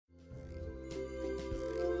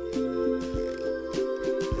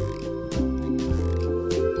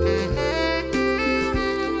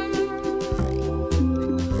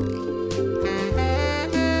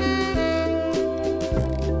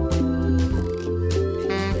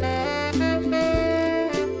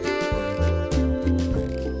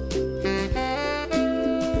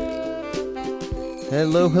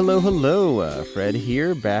Hello, hello, hello. Fred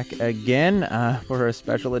here, back again for a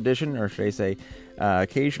special edition, or should I say,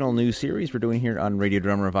 occasional new series we're doing here on Radio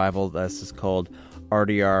Drum Revival. This is called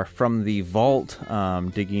RDR From the Vault,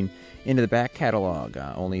 digging into the back catalog.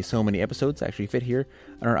 Only so many episodes actually fit here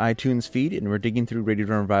on our iTunes feed, and we're digging through Radio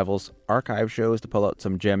Drum Revival's archive shows to pull out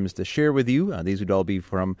some gems to share with you. These would all be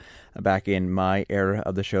from back in my era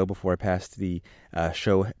of the show before I passed the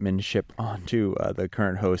showmanship on to the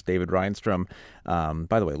current host, David Reinstrom.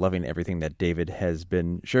 By the way, loving everything that David has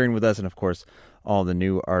been sharing with us, and of course, all the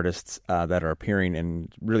new artists that are appearing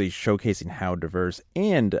and really showcasing how diverse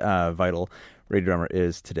and vital Radio Drummer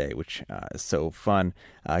is today, which is so fun,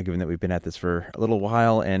 given that we've been at this for a little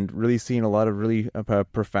while and really seeing a lot of really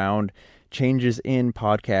profound changes in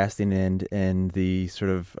podcasting and the sort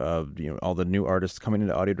of all the new artists coming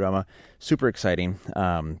into audio drama. Super exciting.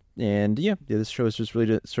 This show is just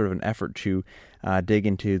really sort of an effort to dig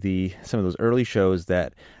into some of those early shows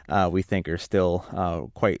that we think are still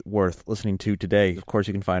quite worth listening to today. Of course,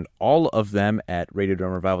 you can find all of them at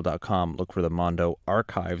radiodrumrevival.com. Look for the Mondo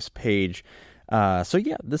Archives page.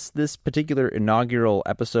 This particular inaugural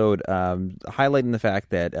episode highlighting the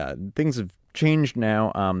fact that things have changed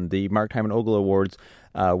now. The Mark Time and Ogle Awards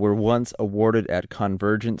were once awarded at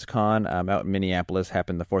Convergence Con out in Minneapolis.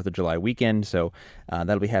 Happened the 4th of July weekend, so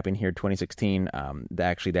that'll be happening here 2016.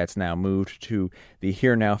 Actually, that's now moved to the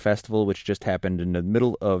Here Now Festival, which just happened in the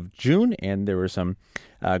middle of June, and there were some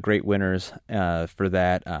great winners for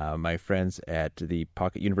that. My friends at the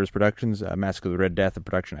Pocket Universe Productions, Mask of the Red Death, a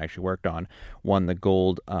production I actually worked on, won the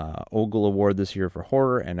Gold Ogle Award this year for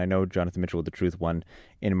horror, and I know Jonathan Mitchell with The Truth won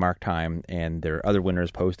in Mark Time, and there are other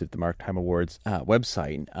winners posted at the Mark Time Awards website.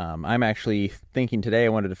 I'm actually thinking today I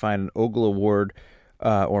wanted to find an Ogle Award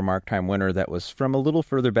or Mark Time winner that was from a little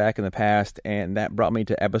further back in the past, and that brought me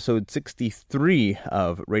to episode 63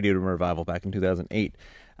 of Radio Revival back in 2008.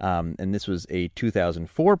 And this was a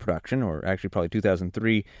 2004 production, or actually probably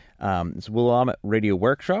 2003. It's Willamette Radio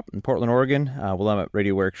Workshop in Portland, Oregon. Willamette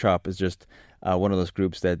Radio Workshop is just one of those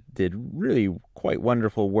groups that did really quite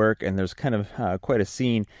wonderful work, and there's kind of quite a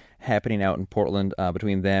scene happening out in Portland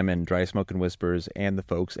between them and Dry Smoke and Whispers and the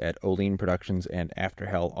folks at Ogle Productions and After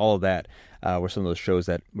Hell. All of that were some of those shows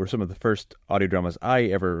that were some of the first audio dramas I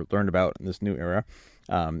ever learned about in this new era.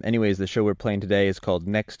 Anyways, the show we're playing today is called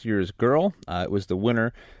Next Year's Girl. It was the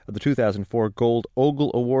winner of the 2004 Gold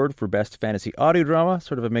Ogle Award for Best Fantasy Audio Drama,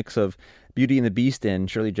 sort of a mix of Beauty and the Beast and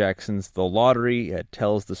Shirley Jackson's The Lottery. It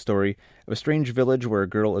tells the story of a strange village where a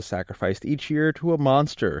girl is sacrificed each year to a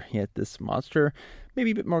monster, yet this monster may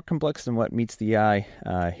be a bit more complex than what meets the eye.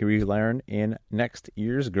 Here we learn in Next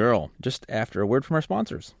Year's Girl, just after a word from our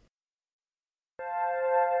sponsors.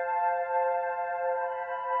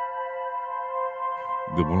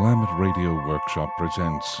 The Willamette Radio Workshop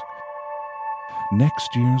presents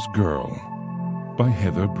Next Year's Girl by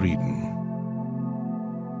Heather Breeden.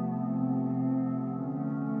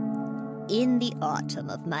 In the autumn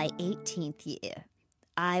of my 18th year,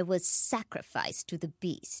 I was sacrificed to the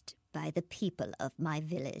beast by the people of my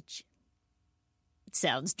village. It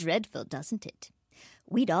sounds dreadful, doesn't it?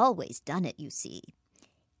 We'd always done it, you see.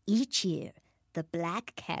 Each year, the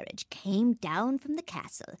black carriage came down from the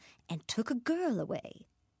castle and took a girl away,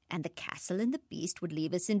 and the castle and the beast would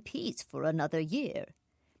leave us in peace for another year.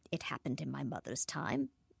 It happened in my mother's time,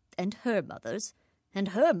 and her mother's, and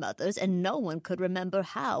her mother's, and no one could remember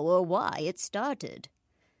how or why it started.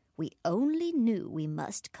 We only knew we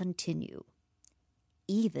must continue.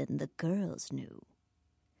 Even the girls knew.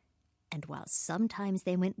 And while sometimes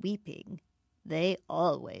they went weeping, they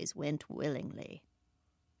always went willingly.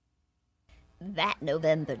 That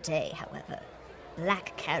November day, however,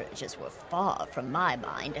 black carriages were far from my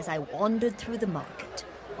mind as I wandered through the market,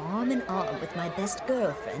 arm in arm with my best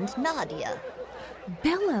girlfriend, Nadia.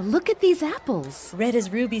 Bella, look at these apples. Red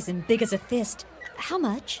as rubies and big as a fist. How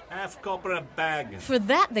much? Half copper a bag. For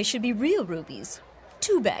that, they should be real rubies.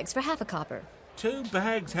 2 bags for half a copper. 2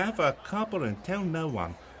 bags, half a copper, and tell no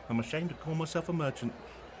one. I'm ashamed to call myself a merchant.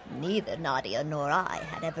 Neither Nadia nor I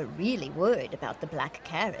had ever really worried about the black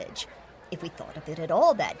carriage, if we thought of it at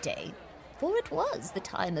all that day, for it was the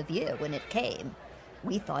time of year when it came.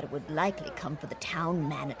 We thought it would likely come for the town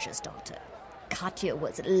manager's daughter. Katya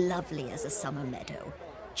was lovely as a summer meadow,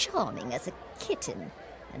 charming as a kitten,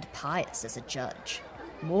 and pious as a judge.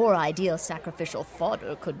 More ideal sacrificial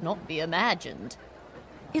fodder could not be imagined.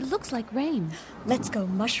 It looks like rain. Let's go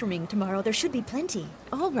mushrooming tomorrow. There should be plenty.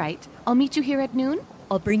 All right. I'll meet you here at noon.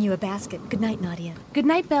 I'll bring you a basket. Good night, Nadia. Good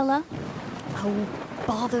night, Bella. Oh,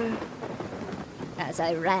 bother. As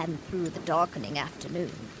I ran through the darkening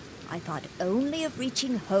afternoon, I thought only of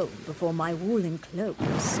reaching home before my woolen cloak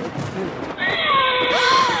was soaked through.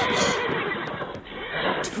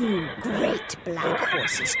 Two great black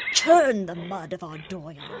horses churn the mud of our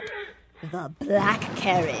dooryard. The black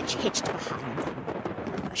carriage hitched behind them.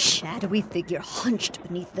 A shadowy figure hunched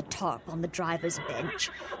beneath the tarp on the driver's bench,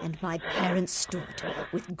 and my parents stood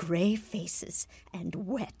with gray faces and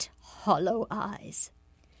wet, hollow eyes.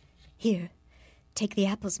 Here, take the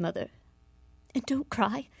apples, Mother. And don't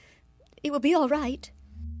cry. It will be all right.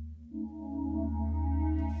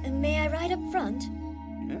 May I ride up front?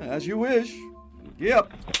 Yeah, as you wish.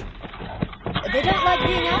 Yep. They don't like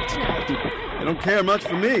being out tonight. They don't care much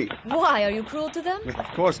for me. Why? Are you cruel to them? Of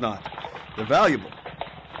course not. They're valuable.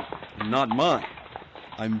 And not mine.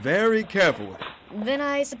 I'm very careful with them. Then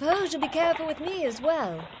I suppose you'll be careful with me as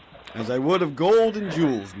well. As I would of gold and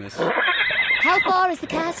jewels, miss. How far is the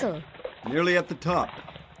castle? Nearly at the top.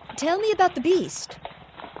 Tell me about the beast.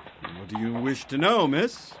 What do you wish to know,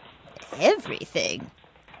 miss? Everything.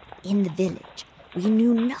 In the village, we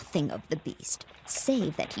knew nothing of the beast,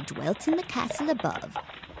 save that he dwelt in the castle above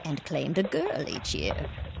and claimed a girl each year.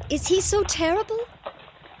 Is he so terrible?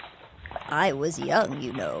 I was young,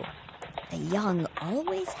 you know. The young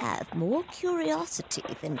always have more curiosity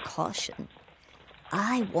than caution.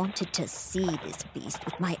 I wanted to see this beast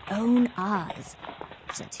with my own eyes,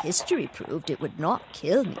 since history proved it would not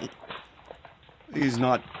kill me. He's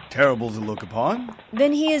not terrible to look upon.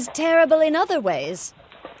 Then he is terrible in other ways.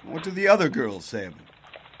 What do the other girls say of him?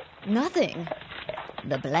 Nothing.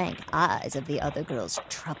 The blank eyes of the other girls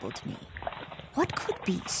troubled me. What could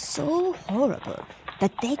be so horrible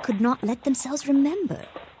that they could not let themselves remember?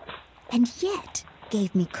 And yet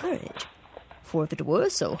gave me courage. For if it were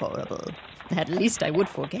so horrible, at least I would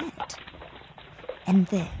forget. And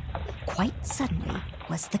there, quite suddenly,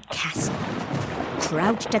 was the castle,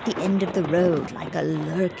 crouched at the end of the road like a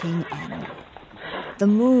lurking animal. The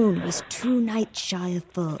moon was 2 nights shy of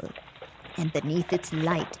full, and beneath its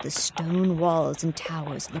light the stone walls and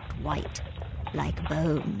towers looked white, like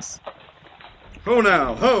bones. Ho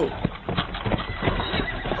now, ho!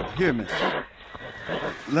 Here, miss.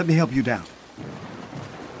 Let me help you down.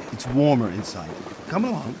 It's warmer inside. Come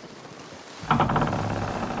along.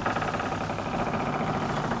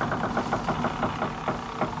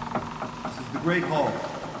 This is the great hall.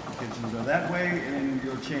 The kitchens are that way, and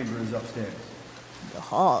your chamber is upstairs. The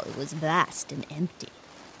hall was vast and empty,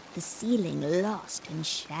 the ceiling lost in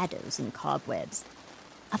shadows and cobwebs.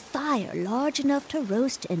 A fire large enough to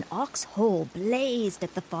roast an ox whole blazed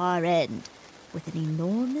at the far end, with an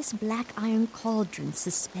enormous black iron cauldron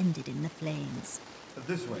suspended in the flames.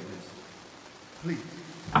 This way, miss. Please.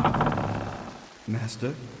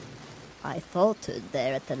 Master? I faltered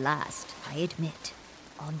there at the last, I admit,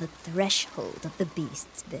 on the threshold of the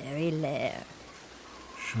beast's very lair.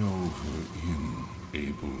 Show her in,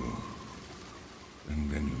 Abel, and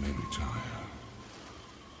then you may retire.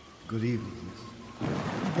 Good evening, miss.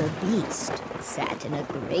 The beast sat in a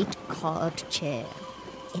great carved chair,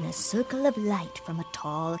 in a circle of light from a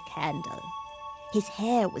tall candle. His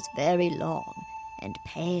hair was very long, and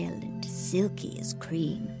pale and silky as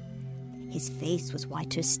cream. His face was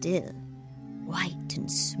whiter still, white and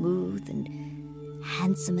smooth and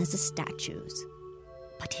handsome as a statue's.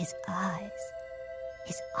 But his eyes,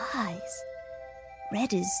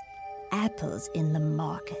 red as apples in the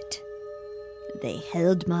market. They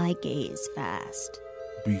held my gaze fast.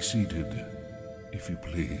 Be seated, if you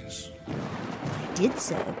please. I did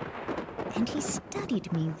so, and he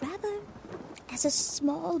studied me rather as a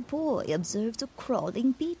small boy observes a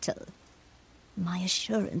crawling beetle. My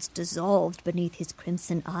assurance dissolved beneath his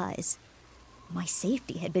crimson eyes. My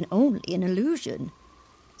safety had been only an illusion.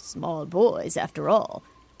 Small boys, after all,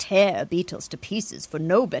 tear beetles to pieces for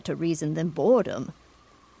no better reason than boredom.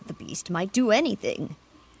 The beast might do anything,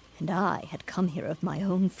 and I had come here of my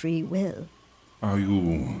own free will. Are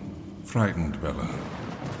you frightened, Bella?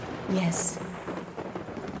 Yes.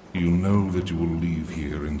 You know that you will leave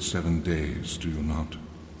here in 7 days, do you not?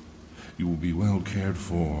 You will be well cared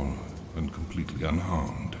for and completely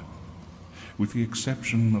unharmed, with the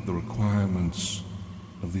exception of the requirements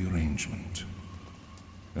of the arrangement,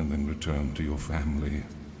 and then return to your family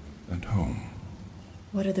and home.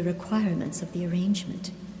 What are the requirements of the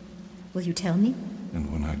arrangement? Will you tell me?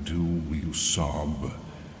 And when I do, will you sob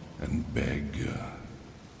and beg?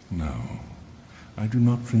 No, I do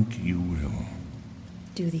not think you will.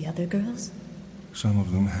 Do the other girls? Some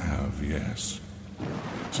of them have, yes.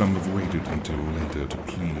 Some have waited until later to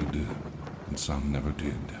plead, and some never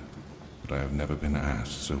did. But I have never been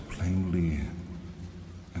asked so plainly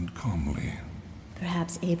and calmly.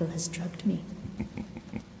 Perhaps Abel has drugged me.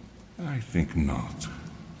 I think not.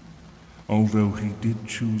 Although he did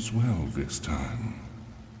choose well this time.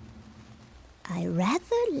 I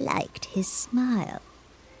rather liked his smile.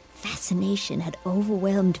 Fascination had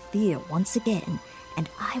overwhelmed fear once again, and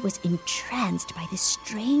I was entranced by this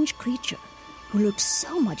strange creature who looked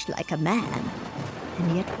so much like a man,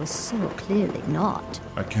 and yet was so clearly not.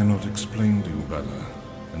 I cannot explain to you, Bella,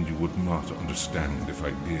 and you would not understand if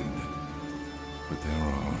I did. But there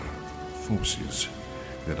are forces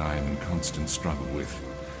that I am in constant struggle with.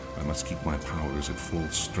 I must keep my powers at full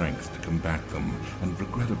strength to combat them, and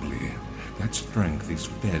regrettably, that strength is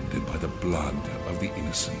fed by the blood of the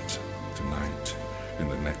innocent. Tonight, in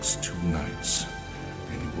the next 2 nights,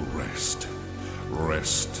 and you will rest,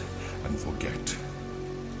 and forget.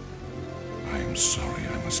 I am sorry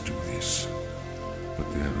I must do this,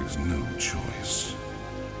 but there is no choice.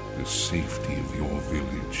 The safety of your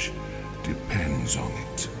village depends on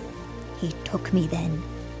it. He took me then,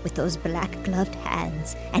 with those black-gloved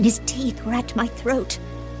hands, and his teeth were at my throat.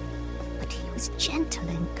 But he was gentle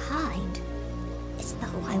and kind, as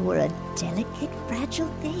though I were a delicate,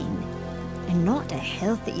 fragile thing, and not a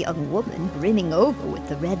healthy young woman brimming over with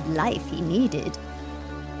the red life he needed.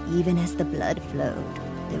 Even as the blood flowed,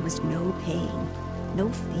 there was no pain, no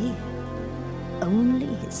fear,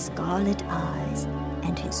 only his scarlet eyes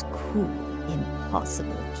and his cool,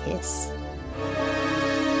 impossible kiss.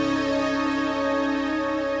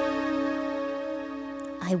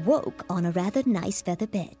 I woke on a rather nice feather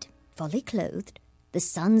bed, fully clothed, the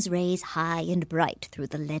sun's rays high and bright through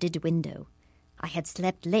the leaded window. I had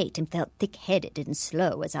slept late and felt thick-headed and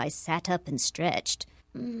slow as I sat up and stretched.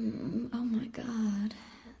 Oh, my God.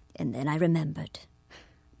 And then I remembered.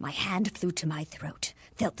 My hand flew to my throat,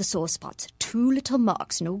 felt the sore spots, 2 little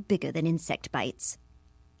marks no bigger than insect bites.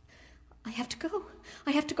 I have to go.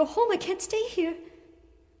 I have to go home. I can't stay here.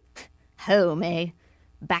 Home, eh?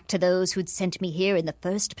 Back to those who'd sent me here in the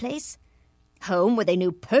first place? Home where they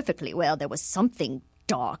knew perfectly well there was something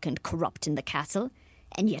dark and corrupt in the castle,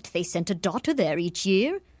 and yet they sent a daughter there each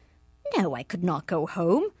year? No, I could not go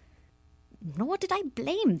home. Nor did I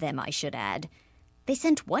blame them, I should add. They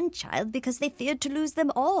sent one child because they feared to lose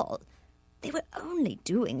them all. They were only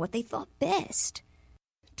doing what they thought best.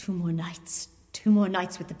 2 more nights. 2 more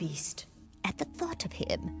nights with the beast. At the thought of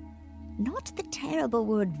him, not the terrible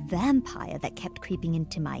word vampire that kept creeping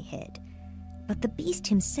into my head, but the beast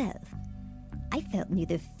himself, I felt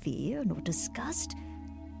neither fear nor disgust,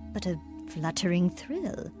 but a fluttering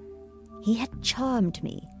thrill. He had charmed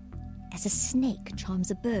me, as a snake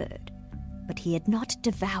charms a bird, but he had not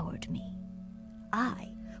devoured me.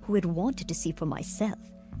 I, who had wanted to see for myself,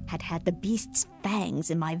 had had the beast's fangs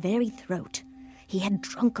in my very throat. He had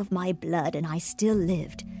drunk of my blood, and I still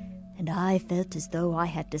lived, and I felt as though I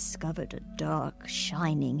had discovered a dark,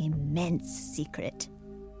 shining, immense secret.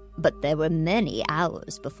 But there were many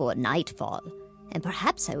hours before nightfall, and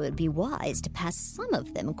perhaps I would be wise to pass some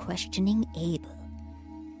of them questioning Abel.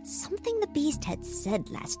 Something the beast had said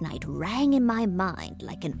last night rang in my mind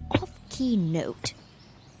like an off-key note.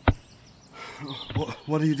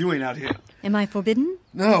 What are you doing out here? Am I forbidden?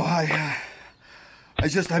 No, I'm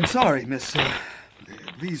sorry, miss.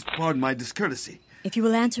 Please pardon my discourtesy. If you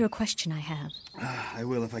will answer a question I have. I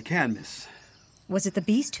will if I can, miss. Was it the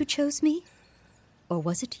beast who chose me? Or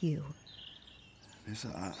was it you? Miss,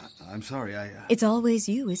 I'm sorry, It's always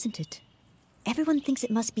you, isn't it? Everyone thinks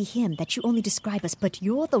it must be him, that you only describe us, but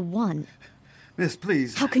you're the one. Miss,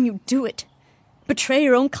 please. How can you do it? Betray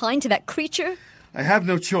your own kind to that creature? I have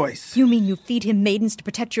no choice. You mean you feed him maidens to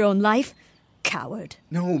protect your own life? Coward.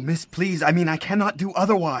 No, miss, please. I mean, I cannot do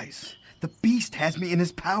otherwise. The beast has me in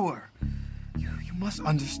his power. You must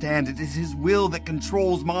understand it is his will that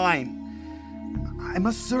controls mine. I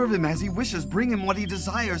must serve him as he wishes, bring him what he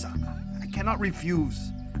desires. I cannot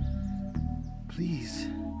refuse. Please,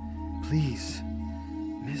 Miss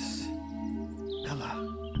Bella,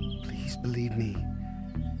 please believe me.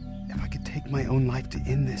 If I could take my own life to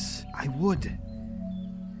end this, I would.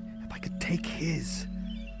 If I could take his,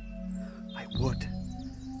 I would.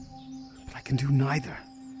 But I can do neither.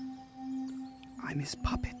 I'm his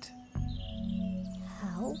puppet.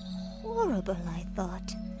 How horrible, I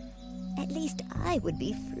thought. At least I would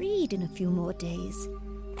be freed in a few more days.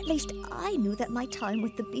 At least I knew that my time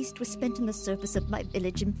with the beast was spent in the service of my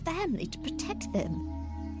village and family to protect them.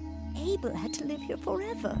 Abel had to live here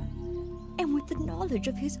forever, and with the knowledge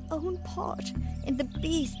of his own part in the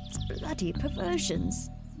beast's bloody perversions.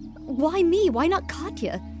 Why me? Why not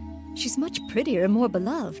Katya? She's much prettier and more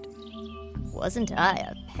beloved. Wasn't I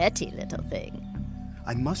a petty little thing?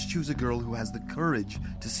 I must choose a girl who has the courage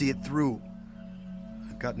to see it through.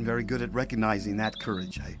 I've gotten very good at recognizing that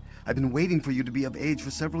courage. I've been waiting for you to be of age for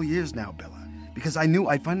several years now, Bella, because I knew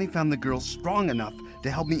I'd finally found the girl strong enough to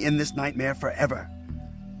help me end this nightmare forever.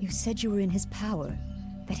 You said you were in his power,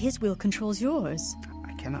 that his will controls yours.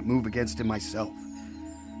 I cannot move against him myself.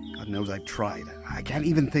 God knows I've tried. I can't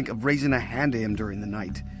even think of raising a hand to him during the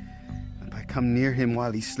night. If I come near him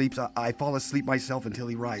while he sleeps, I fall asleep myself until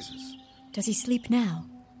he rises. Does he sleep now?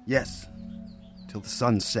 Yes, till the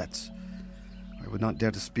sun sets. I would not dare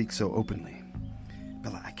to speak so openly.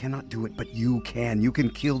 Bella, I cannot do it, but you can. You can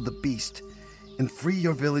kill the beast and free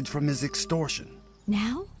your village from his extortion.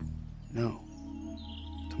 Now? No.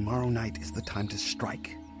 Tomorrow night is the time to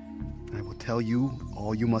strike. I will tell you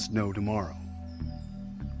all you must know tomorrow.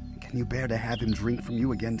 Can you bear to have him drink from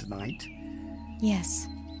you again tonight? Yes.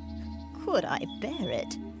 Could I bear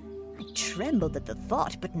it? I trembled at the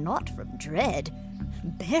thought, but not from dread.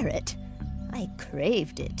 Bear it? I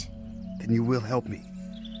craved it. Then you will help me.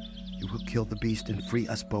 You will kill the beast and free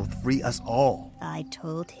us both, free us all. I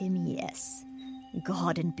told him yes.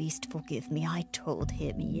 God and beast forgive me, I told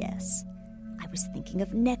him yes. I was thinking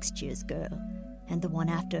of next year's girl, and the one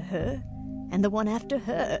after her, and the one after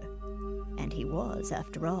her. And he was,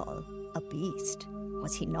 after all, a beast,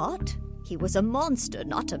 was he not? He was a monster,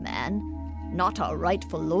 not a man, not our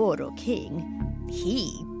rightful lord or king.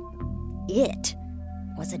 It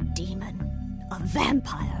was a demon, a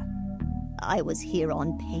vampire. I was here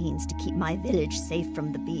on pains to keep my village safe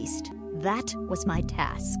from the beast. That was my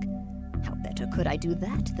task. How better could I do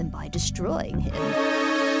that than by destroying him?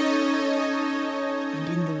 And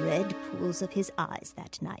in the red pools of his eyes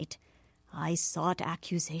that night, I sought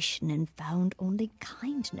accusation and found only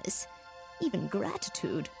kindness, even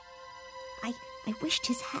gratitude. I wished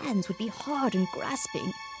his hands would be hard and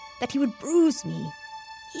grasping, that he would bruise me.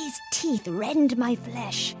 His teeth rend my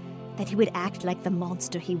flesh, that he would act like the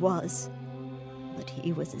monster he was. But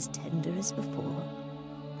he was as tender as before.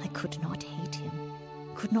 I could not hate him,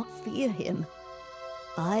 could not fear him.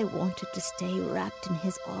 I wanted to stay wrapped in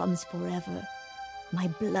his arms forever, my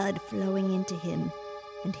blood flowing into him,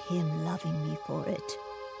 and him loving me for it.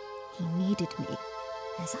 He needed me,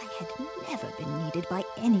 as I had never been needed by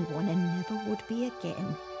anyone and never would be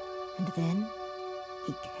again. And then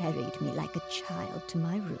he carried me like a child to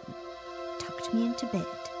my room, tucked me into bed,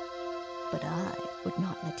 but I would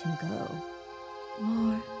not let him go.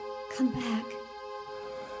 More, come back.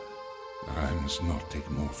 I must not take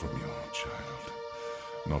more from you, child.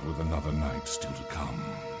 Not with another night still to come.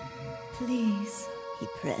 Please. He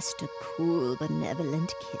pressed a cool,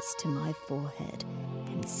 benevolent kiss to my forehead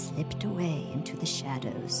and slipped away into the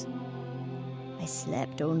shadows. I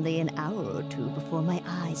slept only an hour or two before my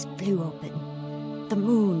eyes flew open. The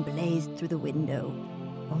moon blazed through the window,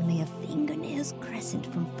 only a fingernail's crescent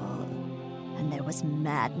from full, and there was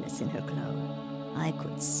madness in her glow. I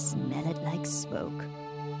could smell it like smoke.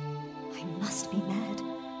 I must be mad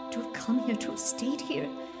to have come here, to have stayed here,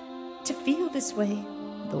 to feel this way.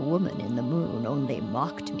 The woman in the moon only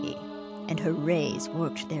mocked me, and her rays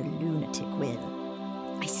worked their lunatic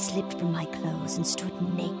will. I slipped from my clothes and stood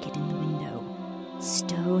naked in the window,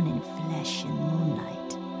 stone and flesh in the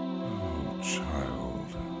moonlight. Oh, child,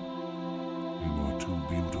 you are too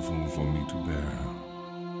beautiful for me to bear.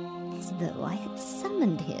 As though I had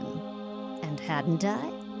summoned him. And hadn't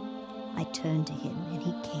I? I turned to him, and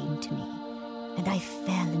he came to me, and I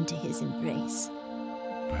fell into his embrace.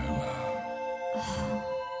 Bella. Oh.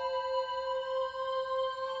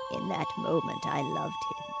 In that moment, I loved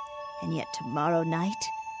him, and yet tomorrow night,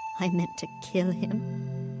 I meant to kill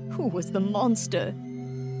him. Who was the monster?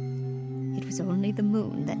 It was only the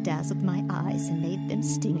moon that dazzled my eyes and made them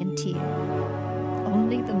sting and tear.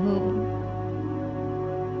 Only the moon.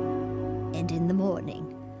 And in the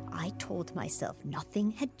morning, I told myself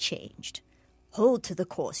nothing had changed. Hold to the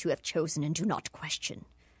course you have chosen and do not question.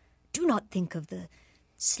 Do not think of the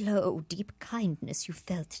slow, deep kindness you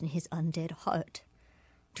felt in his undead heart.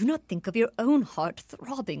 Do not think of your own heart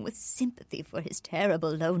throbbing with sympathy for his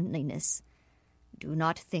terrible loneliness. Do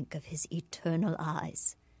not think of his eternal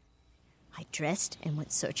eyes. I dressed and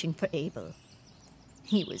went searching for Abel.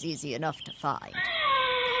 He was easy enough to find.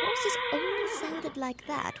 Horses only sounded like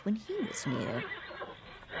that when he was near.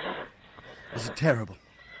 Is it terrible?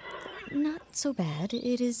 Not so bad.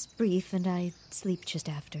 It is brief, and I sleep just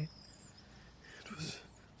after. It was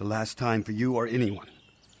the last time for you or anyone.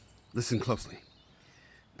 Listen closely.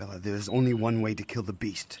 Bella, there is only one way to kill the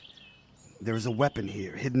beast. There is a weapon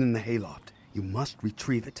here, hidden in the hayloft. You must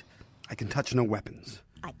retrieve it. I can touch no weapons.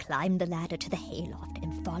 I climbed the ladder to the hayloft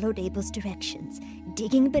and followed Abel's directions,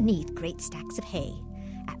 digging beneath great stacks of hay.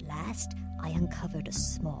 At last, I uncovered a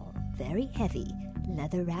small, very heavy,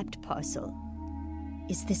 leather-wrapped parcel.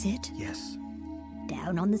 Is this it? Yes.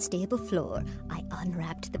 Down on the stable floor, I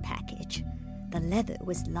unwrapped the package. The leather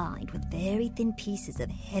was lined with very thin pieces of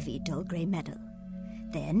heavy, dull gray metal.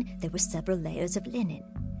 Then there were several layers of linen.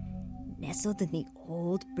 Nestled in the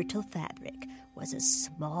old, brittle fabric was a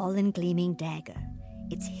small and gleaming dagger,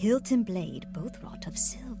 its hilt and blade both wrought of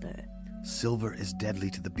silver. Silver is deadly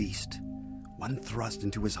to the beast. One thrust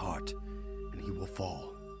into his heart, and he will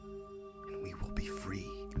fall, and we will be free.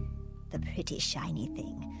 The pretty shiny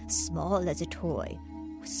thing, small as a toy,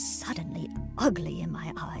 was suddenly ugly in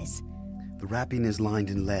my eyes. The wrapping is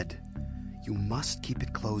lined in lead. You must keep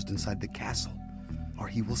it closed inside the castle, or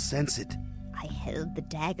he will sense it. I held the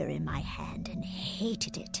dagger in my hand and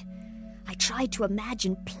hated it. I tried to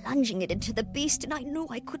imagine plunging it into the beast, and I knew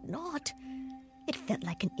I could not. It felt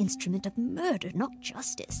like an instrument of murder, not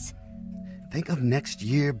justice. Think of next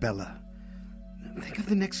year, Bella. Think of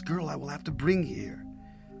the next girl I will have to bring here.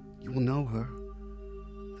 You will know her.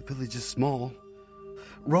 The village is small.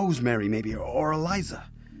 Rosemary, maybe, or Eliza.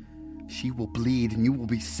 She will bleed, and you will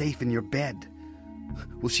be safe in your bed.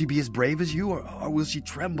 Will she be as brave as you, or will she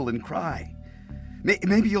tremble and cry?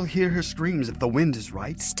 Maybe you'll hear her screams if the wind is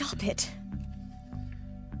right. Stop it.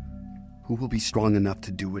 Who will be strong enough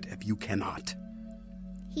to do it if you cannot?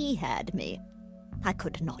 He had me. I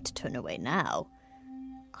could not turn away now.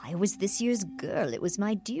 I was this year's girl. It was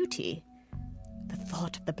my duty. The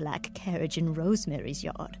thought of the black carriage in Rosemary's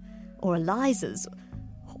yard, or Eliza's,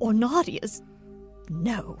 or Nadia's.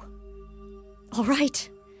 No. All right,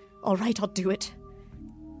 I'll do it.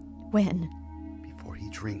 When? Before he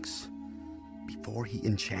drinks. Before he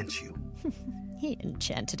enchants you. He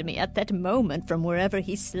enchanted me at that moment from wherever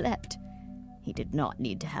he slept. He did not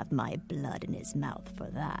need to have my blood in his mouth for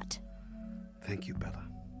that. Thank you, Bella.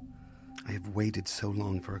 I have waited so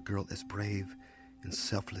long for a girl as brave and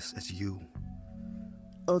selfless as you.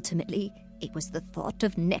 Ultimately, it was the thought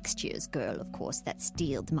of next year's girl, of course, that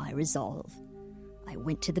steeled my resolve. I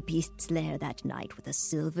went to the beast's lair that night with a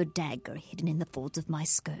silver dagger hidden in the folds of my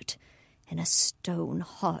skirt and a stone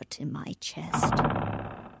heart in my chest.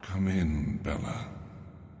 Come in, Bella.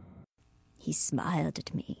 He smiled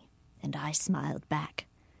at me, and I smiled back,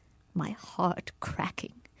 my heart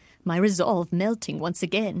cracking, my resolve melting once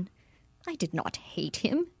again. I did not hate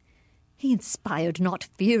him. He inspired not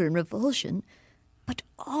fear and revulsion, but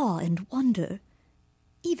awe and wonder,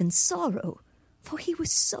 even sorrow, for he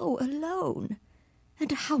was so alone.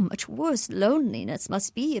 And how much worse loneliness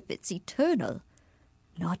must be if it's eternal.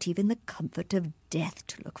 Not even the comfort of death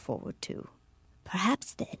to look forward to.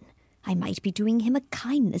 Perhaps, then, I might be doing him a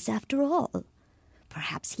kindness after all.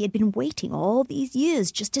 Perhaps he had been waiting all these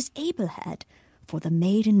years, just as Abel had, for the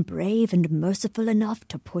maiden brave and merciful enough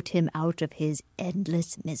to put him out of his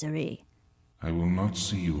endless misery. I will not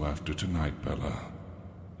see you after tonight, Bella.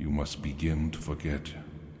 You must begin to forget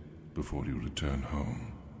before you return home.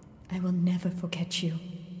 I will never forget you.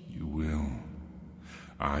 You will.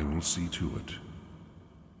 I will see to it.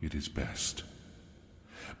 It is best.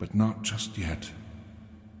 But not just yet.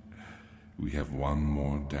 We have one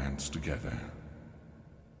more dance together.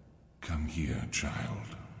 Come here,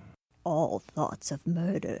 child. All thoughts of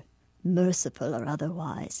murder, merciful or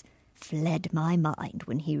otherwise, fled my mind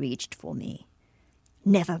when he reached for me.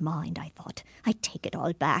 Never mind, I thought. I take it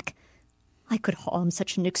all back. I could harm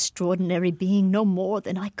such an extraordinary being no more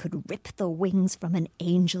than I could rip the wings from an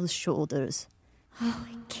angel's shoulders. Oh,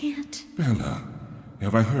 I can't. Bella,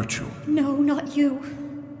 have I hurt you? No, not you.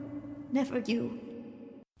 Never you.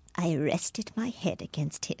 I rested my head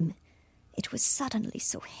against him. It was suddenly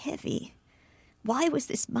so heavy. Why was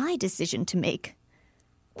this my decision to make?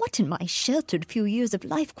 What in my sheltered few years of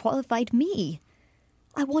life qualified me?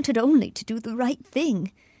 I wanted only to do the right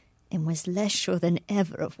thing, and was less sure than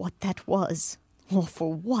ever of what that was, or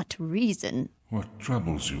for what reason. What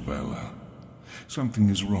troubles you, Bella? Something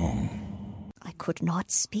is wrong. I could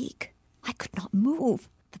not speak. I could not move.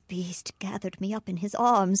 The beast gathered me up in his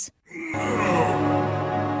arms and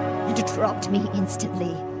dropped me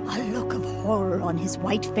instantly, a look of horror on his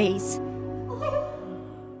white face.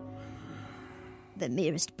 The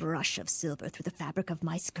merest brush of silver through the fabric of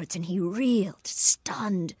my skirts, and he reeled,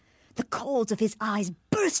 stunned, the coals of his eyes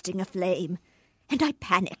bursting aflame. And I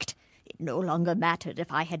panicked. It no longer mattered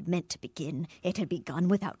if I had meant to begin. It had begun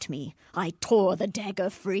without me. I tore the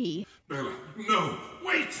dagger free. Bella, no,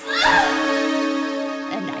 wait!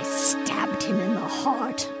 And I stabbed him in the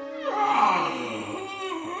heart.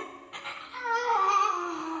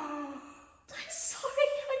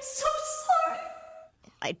 I'm so sorry.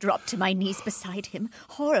 I dropped to my knees beside him,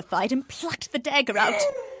 horrified, and plucked the dagger out.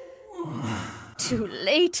 Too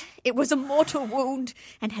late. It was a mortal wound,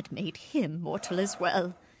 and had made him mortal as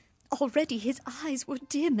well. Already his eyes were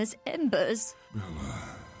dim as embers.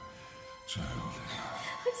 Bella, child.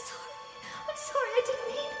 I'm sorry. I didn't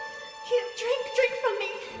mean. Here, drink from me.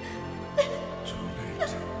 Too late.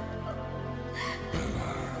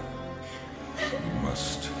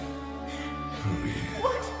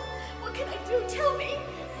 Do tell me.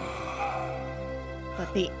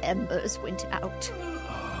 But the embers went out.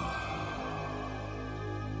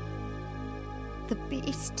 The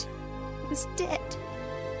beast was dead.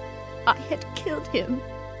 I had killed him.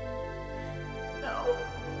 No.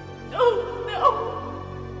 No, no.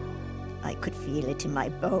 I could feel it in my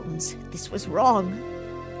bones. This was wrong.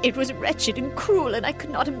 It was wretched and cruel, and I could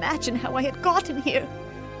not imagine how I had gotten here.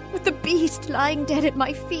 With the beast lying dead at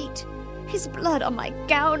my feet, his blood on my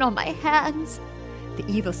gown, on my hands. The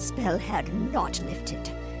evil spell had not lifted,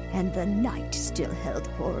 and the night still held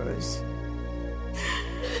horrors.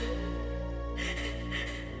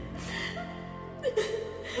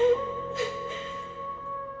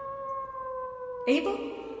 Abel?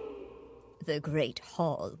 The great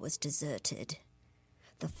hall was deserted.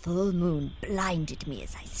 The full moon blinded me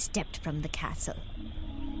as I stepped from the castle.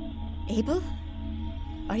 Abel?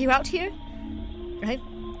 Are you out here?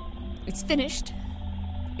 It's finished.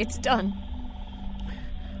 It's done.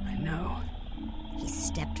 I know. He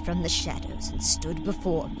stepped from the shadows and stood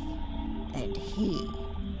before me, and he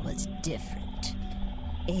was different.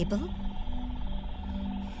 Abel?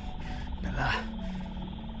 Bella.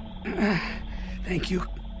 Thank you,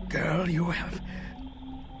 girl. You have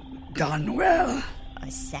done well. I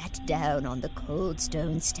sat down on the cold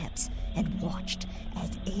stone steps and watched as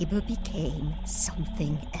Abel became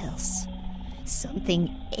something else.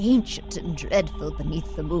 Something ancient and dreadful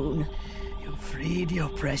beneath the moon. You freed your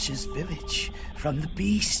precious village from the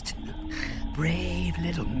beast. Brave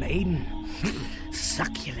little maiden.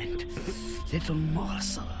 Succulent little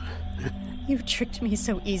morsel. You tricked me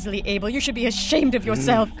so easily, Abel. You should be ashamed of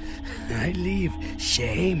yourself. I leave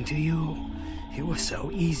shame to you. You were so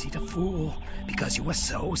easy to fool because you were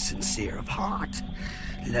so sincere of heart.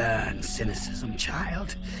 Learn cynicism,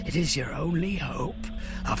 child. It is your only hope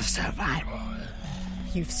of survival.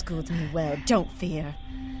 You've schooled me well. Don't fear.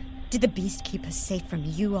 Did the beast keep us safe from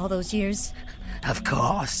you all those years? Of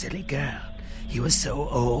course, silly girl. He was so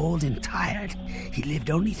old and tired, he lived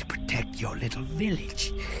only to protect your little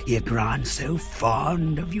village. He had grown so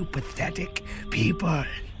fond of you pathetic people.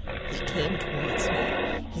 He came towards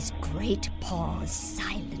me, his great paws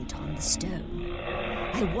silent on the stone.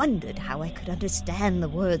 I wondered how I could understand the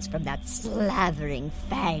words from that slavering,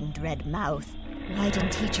 fanged red mouth. Why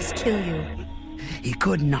didn't he just kill you? He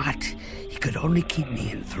could not. He could only keep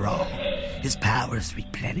me in thrall. His powers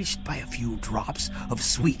replenished by a few drops of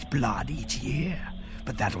sweet blood each year.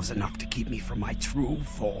 But that was enough to keep me from my true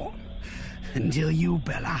form. Until you,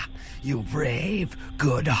 Bella, you brave,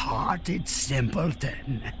 good-hearted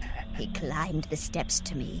simpleton. He climbed the steps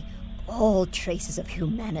to me, all traces of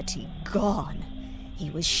humanity gone. He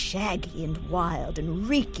was shaggy and wild and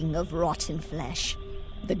reeking of rotten flesh.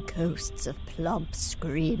 The ghosts of plump,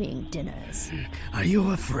 screaming dinners. Are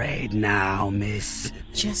you afraid now, miss?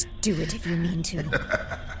 Just do it if you mean to.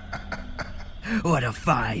 What a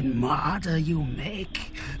fine martyr you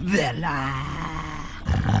make, Bella.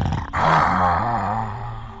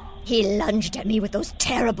 He lunged at me with those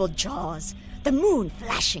terrible jaws, the moon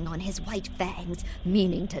flashing on his white fangs,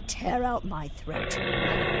 meaning to tear out my throat.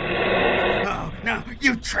 Oh, no,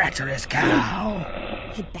 you treacherous cow!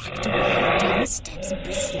 He backed away down the steps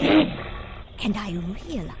bristling, and I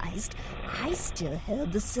realized I still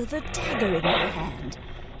held the silver dagger in my hand,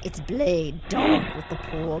 its blade dark with the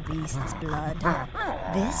poor beast's blood.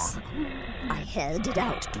 This, I held it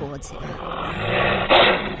out towards him.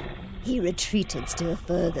 He retreated still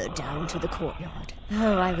further down to the courtyard.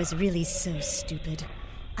 Oh, I was really so stupid.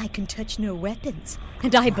 I can touch no weapons,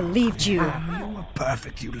 and I believed you. You were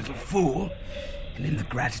perfect, you little fool. And in the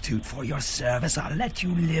gratitude for your service, I'll let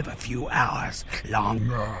you live a few hours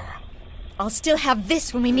longer. I'll still have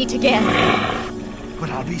this when we meet again. But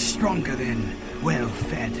I'll be stronger then,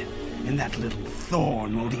 well-fed, and that little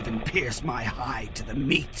thorn won't even pierce my hide to the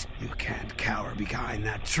meat. You can't cower behind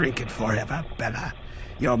that trinket forever, Bella.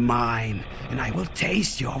 You're mine, and I will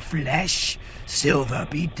taste your flesh. Silver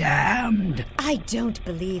be damned. I don't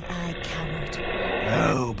believe I cowered.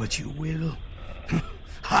 Oh, but you will.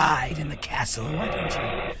 Hide in the castle, why don't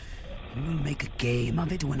you? And we'll make a game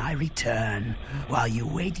of it when I return. While you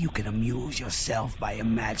wait, you can amuse yourself by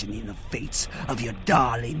imagining the fates of your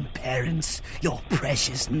darling parents, your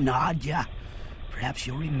precious Nadia. Perhaps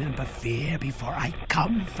you'll remember fear before I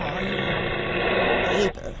come for you.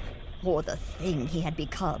 Abel, or the thing he had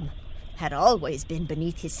become, had always been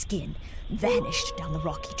beneath his skin, vanished down the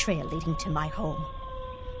rocky trail leading to my home.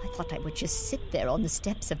 I thought I would just sit there on the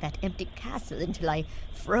steps of that empty castle until I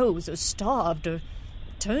froze or starved or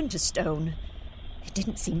turned to stone. It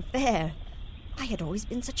didn't seem fair. I had always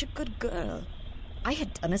been such a good girl. I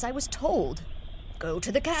had done as I was told. Go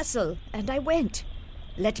to the castle, and I went.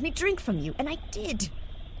 Let me drink from you, and I did.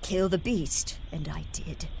 Kill the beast, and I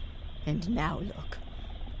did. And now look.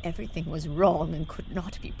 Everything was wrong and could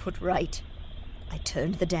not be put right. I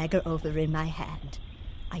turned the dagger over in my hand.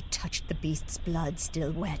 I touched the beast's blood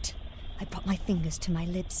still wet. I brought my fingers to my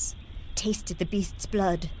lips, tasted the beast's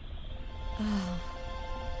blood. Oh,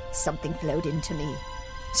 something flowed into me.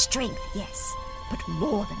 Strength, yes, but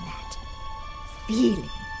more than that. Feeling.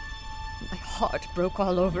 My heart broke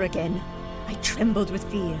all over again. I trembled with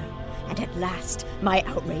fear, and at last my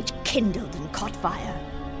outrage kindled and caught fire.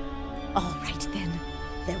 All right then,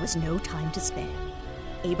 there was no time to spare.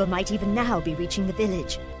 Abel might even now be reaching the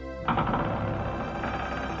village.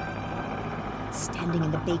 Standing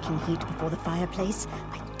in the baking heat before the fireplace,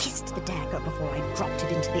 I kissed the dagger before I dropped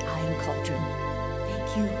it into the iron cauldron.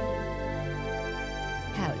 Thank you.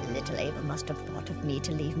 How little Abel must have thought of me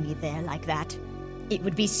to leave me there like that. It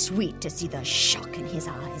would be sweet to see the shock in his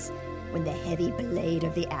eyes when the heavy blade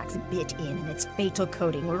of the axe bit in and its fatal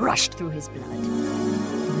coating rushed through his blood.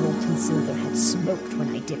 The molten silver had smoked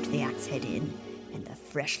when I dipped the axe head in, and the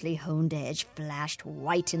freshly honed edge flashed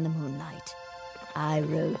white in the moonlight. I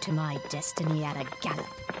rode to my destiny at a gallop,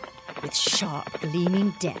 with sharp,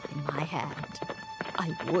 gleaming death in my hand.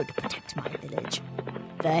 I would protect my village.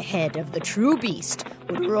 The head of the true beast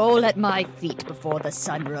would roll at my feet before the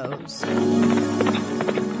sun rose.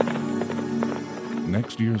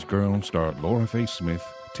 Next Year's Girl starred Laura Faye Smith,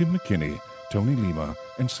 Tim McKinney, Tony Lima,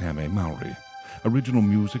 and Sam A. Mowry. Original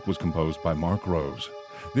music was composed by Mark Rose.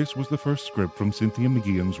 This was the first script from Cynthia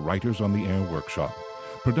McGeehan's Writers on the Air Workshop.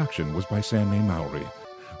 Production was by Sam A. Mowry.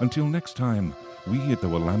 Until next time, we at the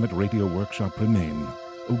Willamette Radio Workshop remain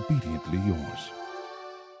obediently yours.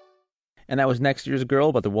 And that was Next Year's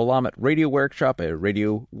Girl by the Willamette Radio Workshop at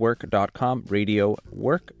radiowork.com,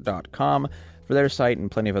 radiowork.com, for their site and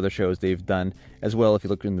plenty of other shows they've done as well. If you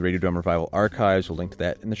look in the Radio Drum Revival archives, we'll link to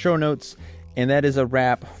that in the show notes. And that is a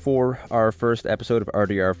wrap for our first episode of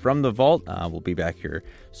RDR from the Vault. We'll be back here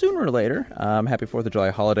sooner or later. Happy 4th of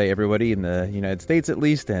July holiday, everybody, in the United States at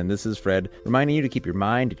least. And this is Fred reminding you to keep your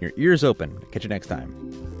mind and your ears open. Catch you next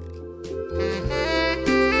time.